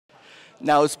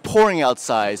Now it's pouring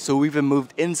outside, so we've been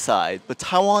moved inside, but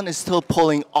Taiwan is still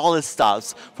pulling all its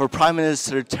stops for Prime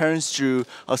Minister Terrance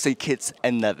of St. Kitts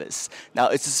and Nevis. Now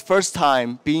it's his first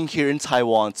time being here in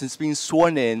Taiwan since being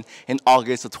sworn in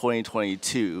August of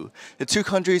 2022. The two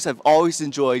countries have always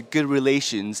enjoyed good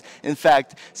relations. In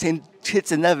fact, St.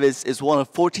 Kitts and Nevis is one of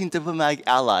 14 diplomatic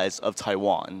allies of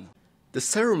Taiwan. The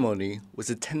ceremony was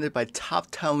attended by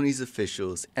top Taiwanese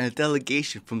officials and a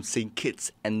delegation from St.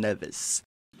 Kitts and Nevis.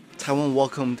 Taiwan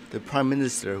welcomed the Prime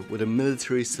Minister with a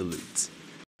military salute.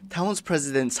 Taiwan's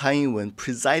President Tsai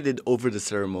presided over the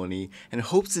ceremony and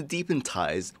hopes to deepen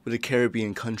ties with the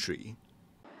Caribbean country.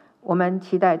 我们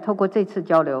期待透过这次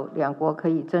交流，两国可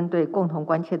以针对共同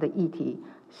关切的议题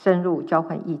深入交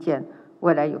换意见，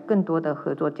未来有更多的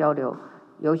合作交流，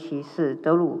尤其是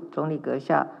德鲁总理阁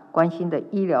下关心的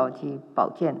医疗及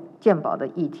健保的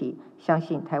议题，相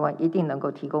信台湾一定能够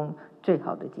提供最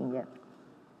好的经验。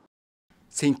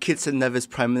 St. Kitts and Nevis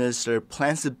Prime Minister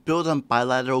plans to build on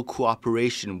bilateral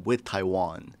cooperation with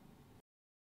Taiwan.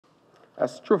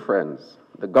 As true friends,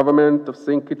 the government of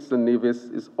St. Kitts and Nevis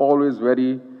is always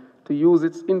ready to use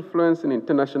its influence in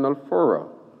international fora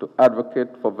to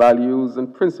advocate for values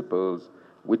and principles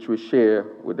which we share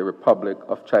with the Republic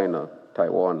of China,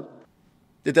 Taiwan.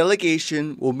 The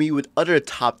delegation will meet with other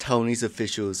top Taiwanese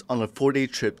officials on a 4-day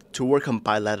trip to work on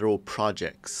bilateral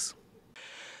projects.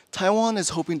 Taiwan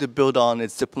is hoping to build on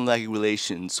its diplomatic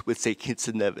relations with St. Kitts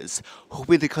and Nevis,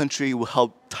 hoping the country will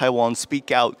help Taiwan speak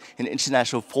out in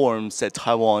international forums that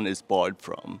Taiwan is barred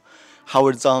from.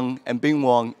 Howard Zhang and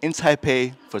Wang in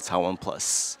Taipei for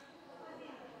TaiwanPlus.